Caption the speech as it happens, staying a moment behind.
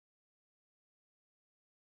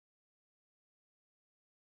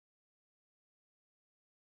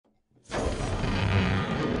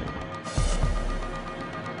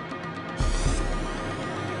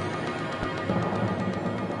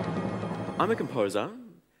I'm a composer.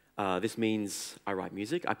 This means I write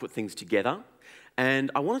music, I put things together, and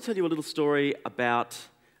I want to tell you a little story about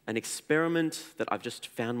an experiment that I've just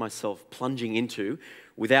found myself plunging into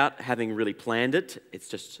without having really planned it. It's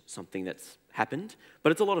just something that's happened,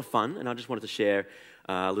 but it's a lot of fun, and I just wanted to share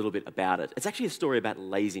a little bit about it. It's actually a story about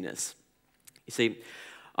laziness. You see,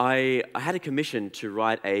 I had a commission to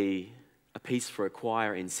write a piece for a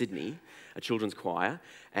choir in Sydney, a children's choir,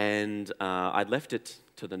 and I'd left it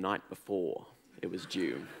to the night before it was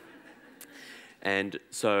due. And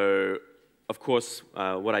so, of course,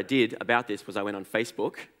 what I did about this was I went on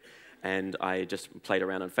Facebook, and I just played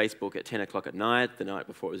around on Facebook at 10 o'clock at night, the night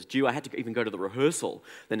before it was due. I had to even go to the rehearsal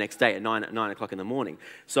the next day at 9 o'clock in the morning.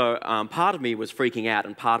 So part of me was freaking out,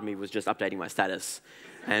 and part of me was just updating my status.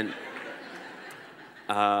 And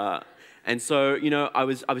so, you know, I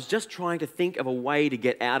was just trying to think of a way to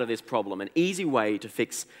get out of this problem, an easy way to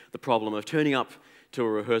fix the problem of turning up to a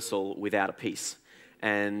rehearsal without a piece.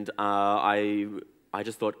 And I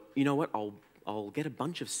just thought, you know what, I'll get a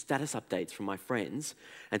bunch of status updates from my friends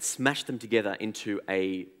and smash them together into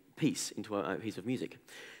a piece of music.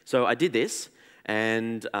 So I did this,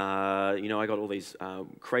 and you know, I got all these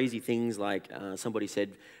crazy things like somebody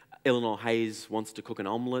said, Eleanor Hayes wants to cook an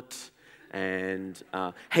omelette, and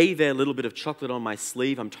hey there, little bit of chocolate on my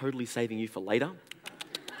sleeve, I'm totally saving you for later.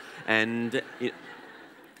 And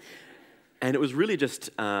it was really just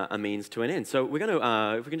a means to an end. So we're going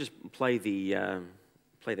to, if we can just play the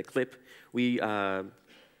clip.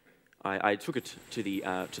 I took it to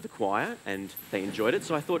the choir, and they enjoyed it.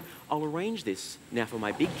 So I thought I'll arrange this now for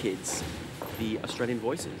my big kids, the Australian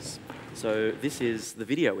Voices. So this is the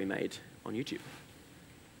video we made on YouTube.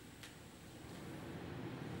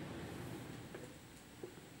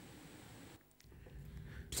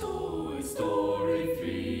 Toy Story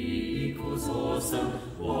 3 equals awesome.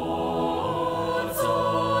 What's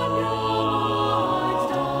on your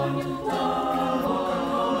mind?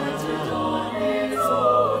 Commented on his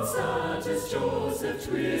own status. Joseph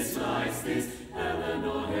Twist likes this.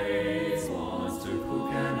 Eleanor Hayes wants to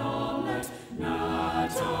cook an omelette.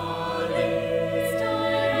 Natalie's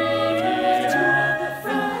diary.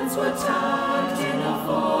 Friends were tagged in a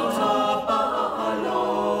photo.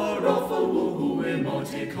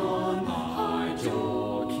 Emoticon, hide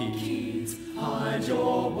your keys, hide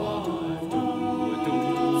your wife.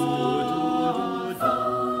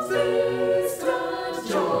 Please don't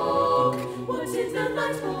joke. What did the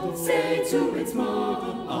light bulb say to its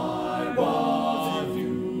mom? I love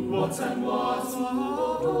you. What's and what's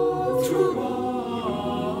true?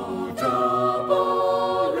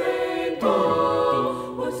 Double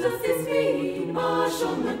rainbow. What does this mean?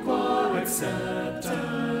 Marshall McGuire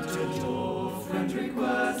accepted your friend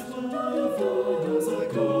request. Photos are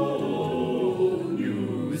cool.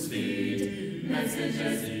 Newsfeed,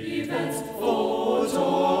 messages, events,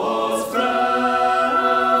 photos,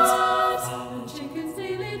 friends. And chickens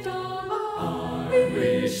daily done. I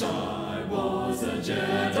wish I was a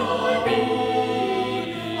Jedi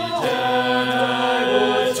bee. Jedi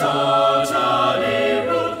would totally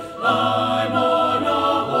rule. I'm on a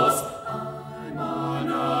horse. I'm on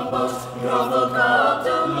a boat. Grovel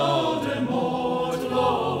Captain Lord Immort,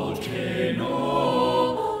 Lord Kano,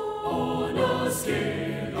 on a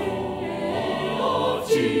scale of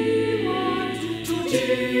G to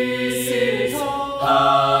G6.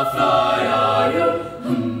 How fly are you?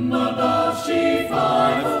 About G5.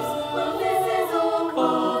 Well, this is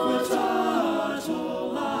awkward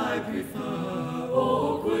turtle, I prefer.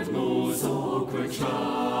 Awkward moose, awkward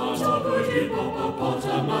trout, awkward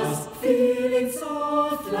hippopotamus. Feeling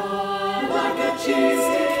so fly, like a cheese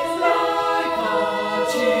stick, like a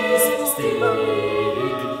cheese stick.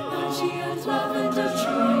 And she had lavender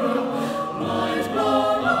tree, mind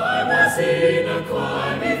blown. I was in a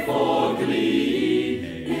choir before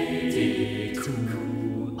glee. Eddie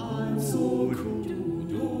cool, I'm so cool.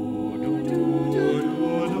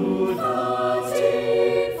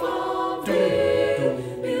 Fighting for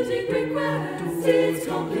free, building brickworks, it's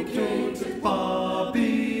complicated. Bobby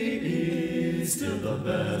is still the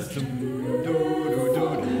best.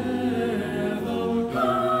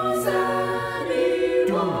 Has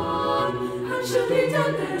anyone actually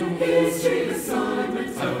done their history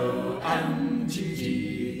assignments? OMGG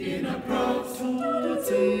in a pro,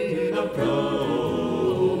 say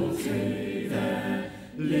there,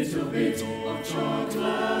 little bit of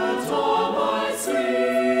chocolate on my sleeve.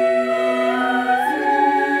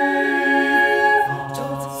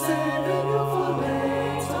 Just saving you for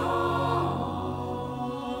later.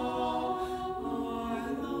 I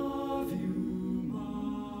love you,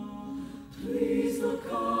 Mom. Please look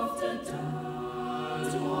after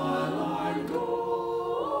Dad while I go.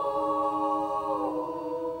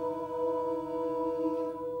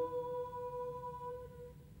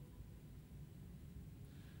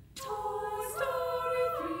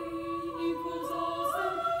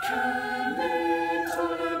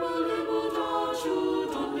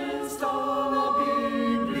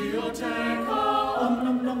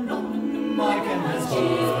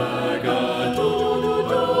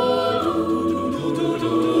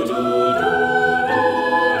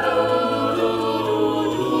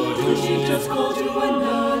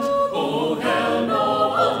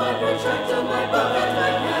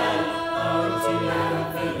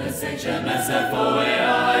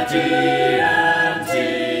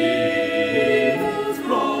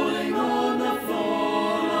 Rolling on the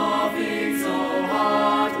floor, laughing so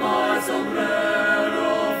hard, my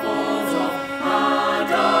sombrero falls off,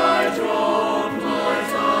 and I drop my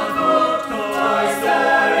tugboat, toys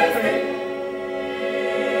very free.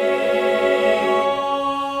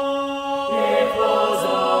 It was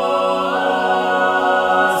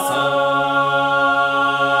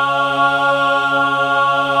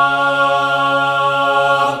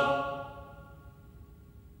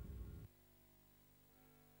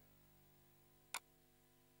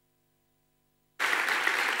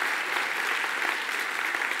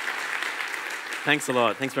Thanks a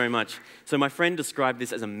lot. Thanks very much. So my friend described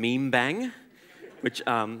this as a meme bang, which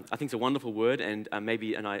I think is a wonderful word and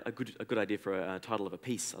maybe a good idea for a title of a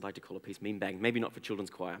piece. I'd like to call a piece meme bang, maybe not for children's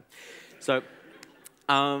choir. So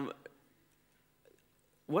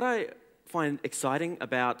what I find exciting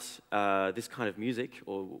about this kind of music,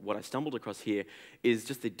 or what I stumbled across here, is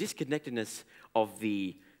just the disconnectedness of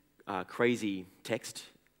the crazy text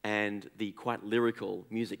and the quite lyrical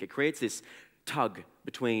music. It creates this tug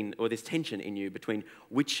between, or this tension in you between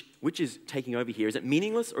which is taking over here. Is it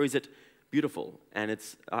meaningless or is it beautiful? And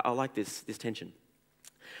I like this tension.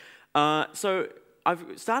 So I've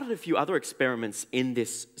started a few other experiments in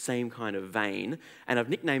this same kind of vein, and I've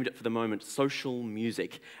nicknamed it for the moment social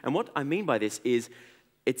music. And what I mean by this is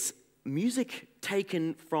it's music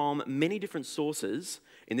taken from many different sources,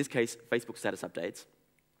 in this case Facebook status updates,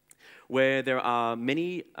 where there are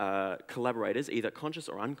many collaborators, either conscious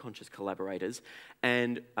or unconscious collaborators,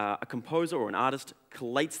 and a composer or an artist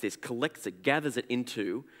collects it, gathers it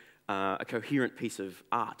into a coherent piece of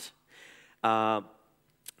art. I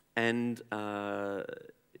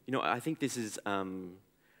think this is kind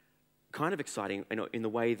of exciting in the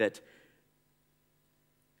way that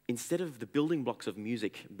instead of the building blocks of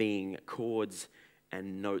music being chords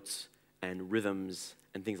and notes and rhythms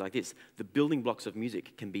and things like this, the building blocks of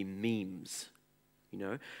music can be memes,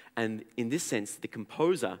 And in this sense, the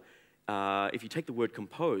composer, if you take the word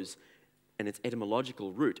compose and its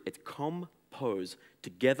etymological root, it's compose,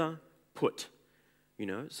 together put,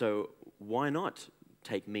 So why not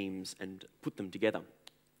take memes and put them together?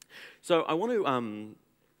 So I want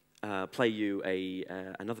to play you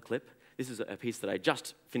another clip. This is a piece that I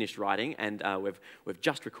just finished writing, and we've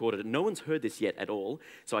just recorded it. No one's heard this yet at all,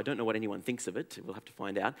 so I don't know what anyone thinks of it. We'll have to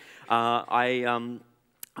find out.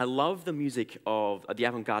 I love the music of the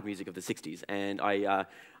avant-garde music of the '60s, and I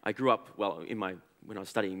grew up when I was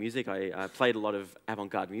studying music. I played a lot of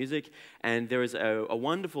avant-garde music, and there is a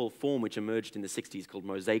wonderful form which emerged in the '60s called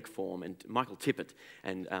mosaic form, and Michael Tippett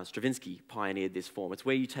and Stravinsky pioneered this form. It's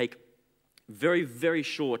where you take very, very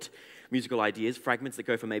short musical ideas, fragments that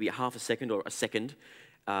go for maybe a half a second or a second,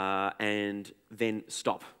 and then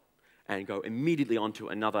stop and go immediately onto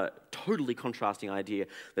another totally contrasting idea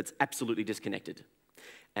that's absolutely disconnected.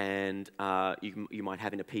 And you might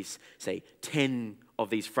have in a piece, say, 10 of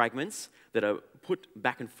these fragments that are put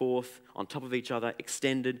back and forth on top of each other,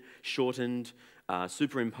 extended, shortened,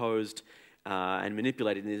 superimposed, and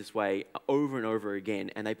manipulated in this way over and over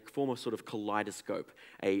again, and they form a sort of kaleidoscope,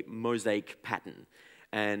 a mosaic pattern.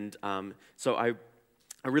 And so I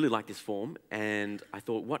really like this form, and I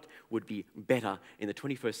thought, what would be better in the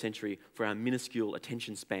 21st century for our minuscule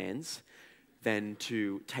attention spans than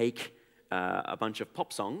to take a bunch of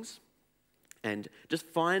pop songs and just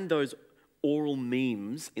find those oral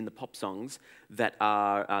memes in the pop songs that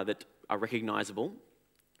are recognizable,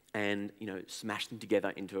 and smash them together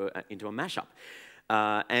into a mashup.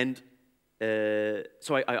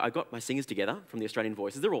 So I got my singers together from the Australian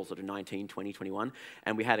Voices. They're all sort of 19, 20, 21,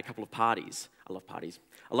 and we had a couple of parties. I love parties.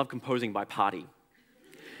 I love composing by party.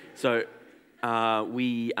 So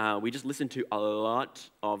we just listened to a lot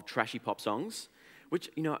of trashy pop songs, which,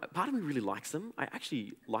 part of me really likes them. I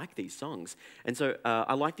actually like these songs. And so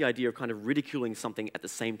I like the idea of kind of ridiculing something at the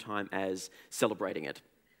same time as celebrating it.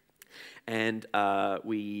 And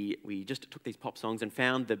we just took these pop songs and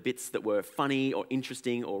found the bits that were funny or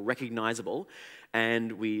interesting or recognizable,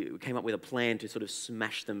 and we came up with a plan to sort of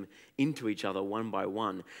smash them into each other one by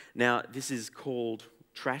one. Now, this is called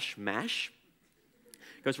Trash Mash.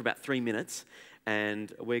 It goes for about 3 minutes,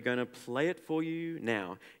 and we're going to play it for you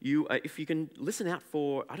now. If you can listen out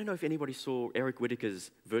for, I don't know if anybody saw Eric Whittaker's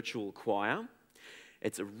virtual choir.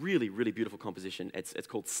 It's a really, really beautiful composition. It's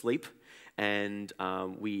called Sleep, and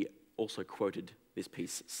we also quoted this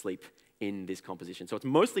piece, Sleep, in this composition. So it's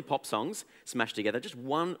mostly pop songs smashed together, just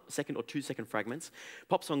 1 second or 2 second fragments.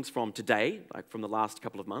 Pop songs from today, like from the last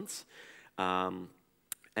couple of months.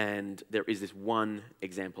 And there is this one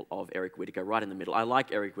example of Eric Whitacre right in the middle. I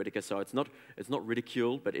like Eric Whitacre, so it's not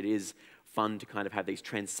ridiculed, but it is fun to kind of have these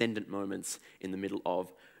transcendent moments in the middle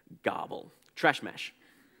of garble. Trash mash.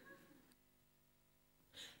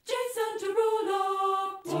 Jason Derulo.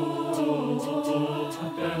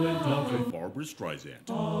 Barbara Streisand.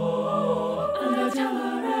 And I tell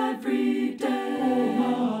her every day.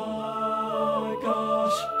 Oh my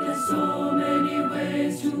gosh, there's so many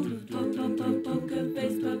ways to poker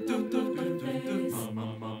face, poker face.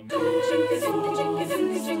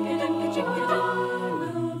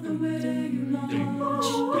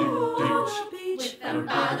 With a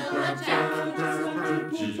bottle of Jack.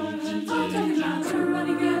 I'll tell you how to run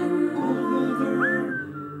again.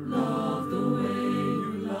 Love the way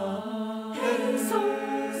you love. Hey, so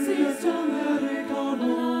sister Americano.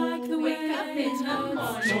 Like the wake up in the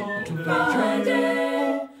morning.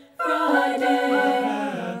 Friday,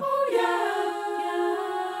 Friday. Oh yes.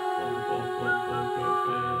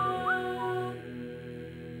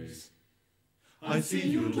 I see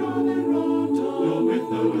you driving round town with the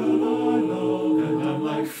girl I love, and I'm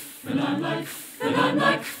like, Friday,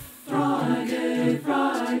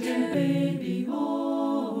 Friday, baby,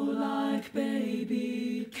 oh, like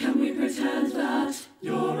baby. Can we pretend that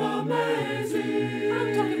you're amazing.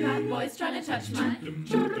 I'm talking about boys trying to touch mine.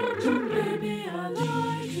 baby, I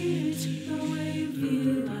like it, the way you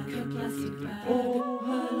feel like a plastic bag. Oh,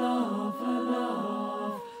 her love, her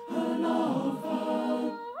love, her love,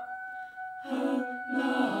 her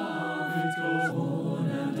love. It goes On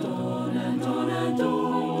and on and on and on.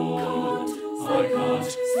 I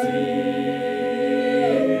can't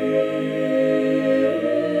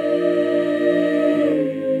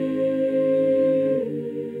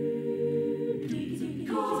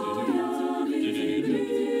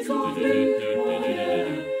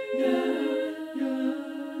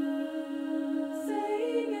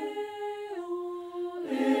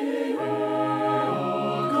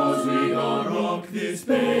Cause we gon' rock this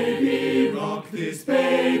baby, rock this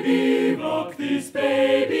baby, rock this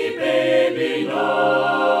baby, baby, no.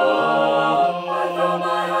 I throw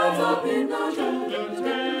my hands up in the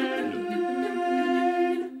air.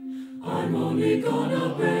 I'm only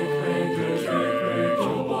gonna break your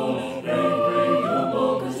ball. Break your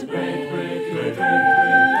ball, 'cause break your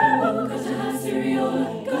ball. 'Cause I have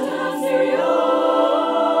cereal, 'cause I have cereal.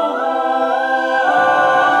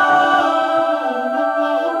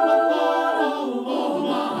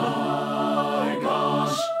 Oh my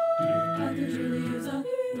gosh, I could really use a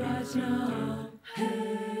right now.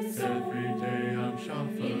 Hey, so Every day I'm In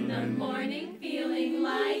shuffling. the morning, feeling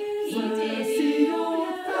like he when I did. see your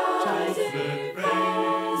thighs, Chocolate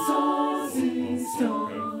so sister.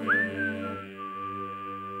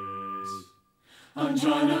 I'm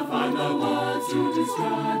trying to find the words to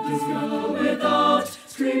describe this girl without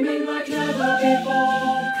screaming like never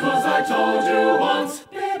before. 'Cause I told you once,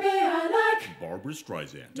 baby, I like. Barbara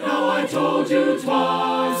Streisand. Now I told you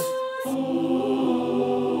twice. Oh,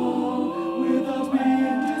 without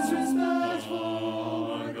being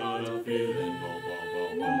disrespectful, I got a feeling.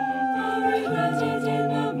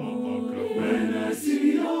 When I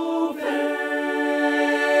see your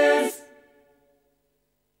face.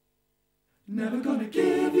 Never gonna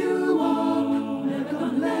give you up, never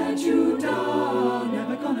gonna let you down,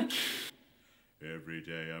 never gonna. Every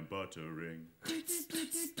day I'm buttering.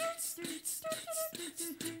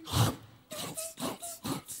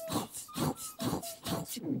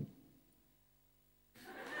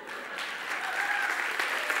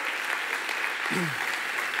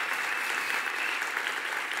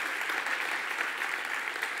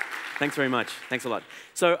 Thanks very much. Thanks a lot.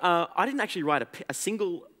 So I didn't actually write a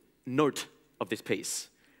single note of this piece.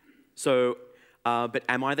 So, but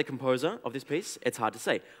am I the composer of this piece? It's hard to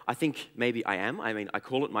say. I think maybe I am. I mean, I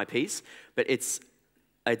call it my piece, but it's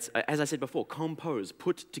as I said before, compose,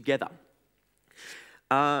 put together.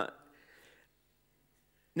 Now,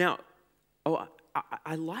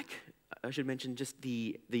 I like, I should mention just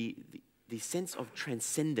the sense of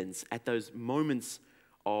transcendence at those moments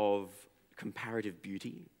of comparative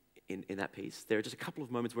beauty in that piece. There are just a couple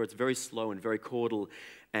of moments where it's very slow and very chordal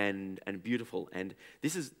and beautiful, and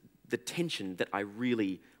this is the tension that I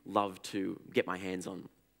really love to get my hands on.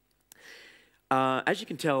 As you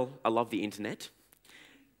can tell, I love the internet,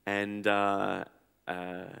 and on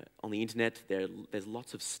the internet there's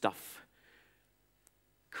lots of stuff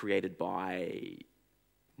created by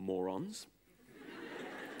morons.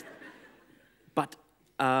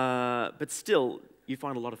 But still, you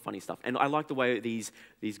find a lot of funny stuff. And I like the way these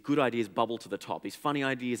good ideas bubble to the top. These funny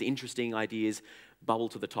ideas, interesting ideas bubble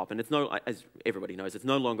to the top. And it's no, as everybody knows, it's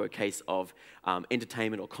no longer a case of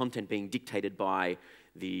entertainment or content being dictated by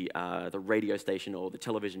the radio station or the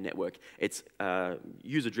television network. It's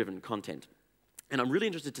user-driven content. And I'm really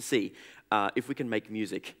interested to see if we can make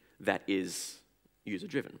music that is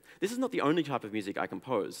user-driven. This is not the only type of music I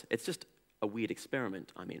compose. It's just a weird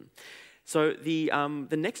experiment I'm in. So the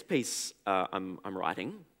next piece I'm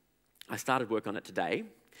writing, I started work on it today.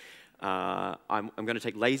 I'm going to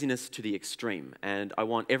take laziness to the extreme, and I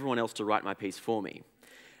want everyone else to write my piece for me.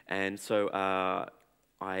 And so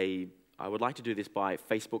I would like to do this by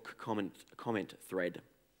Facebook comment thread,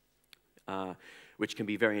 which can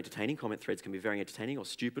be very entertaining. Comment threads can be very entertaining or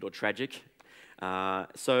stupid or tragic.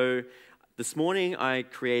 So this morning I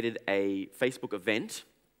created a Facebook event.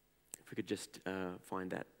 If we could just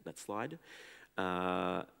find that slide.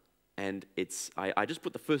 And I just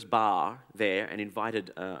put the first bar there and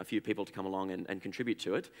invited a few people to come along and contribute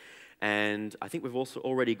to it. And I think we've also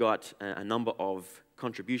already got a number of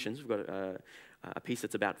contributions. We've got a piece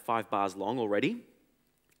that's about 5 bars long already.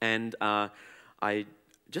 And I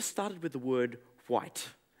just started with the word white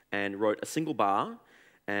and wrote a single bar.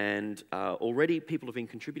 And already people have been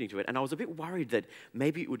contributing to it. And I was a bit worried that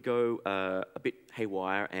maybe it would go a bit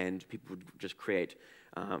haywire and people would just create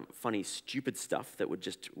funny, stupid stuff that would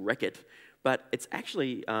just wreck it. But it's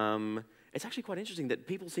actually quite interesting that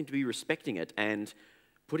people seem to be respecting it and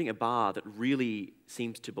putting a bar that really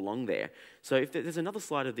seems to belong there. So if there's another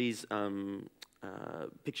slide of these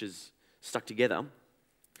pictures stuck together.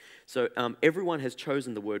 So everyone has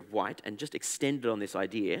chosen the word white and just extended on this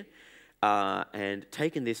idea. And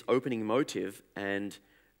taken this opening motive and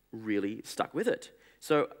really stuck with it.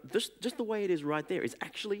 So just the way it is right there is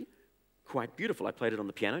actually quite beautiful. I played it on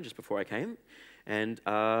the piano just before I came, and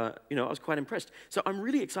I was quite impressed. So I'm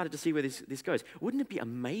really excited to see where this goes. Wouldn't it be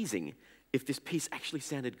amazing if this piece actually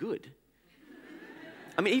sounded good?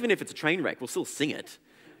 I mean, even if it's a train wreck, we'll still sing it.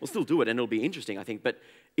 We'll still do it, and it'll be interesting, I think. But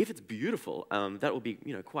if it's beautiful, that will be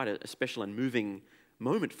quite a special and moving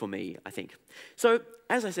moment for me, I think. So,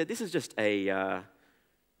 as I said, this is just a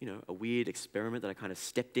weird experiment that I kind of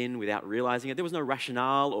stepped in without realizing it. There was no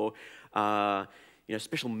rationale or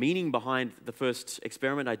special meaning behind the first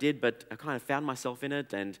experiment I did, but I kind of found myself in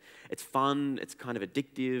it, and it's fun. It's kind of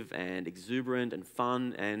addictive and exuberant and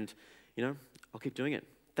fun, and I'll keep doing it.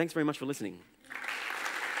 Thanks very much for listening.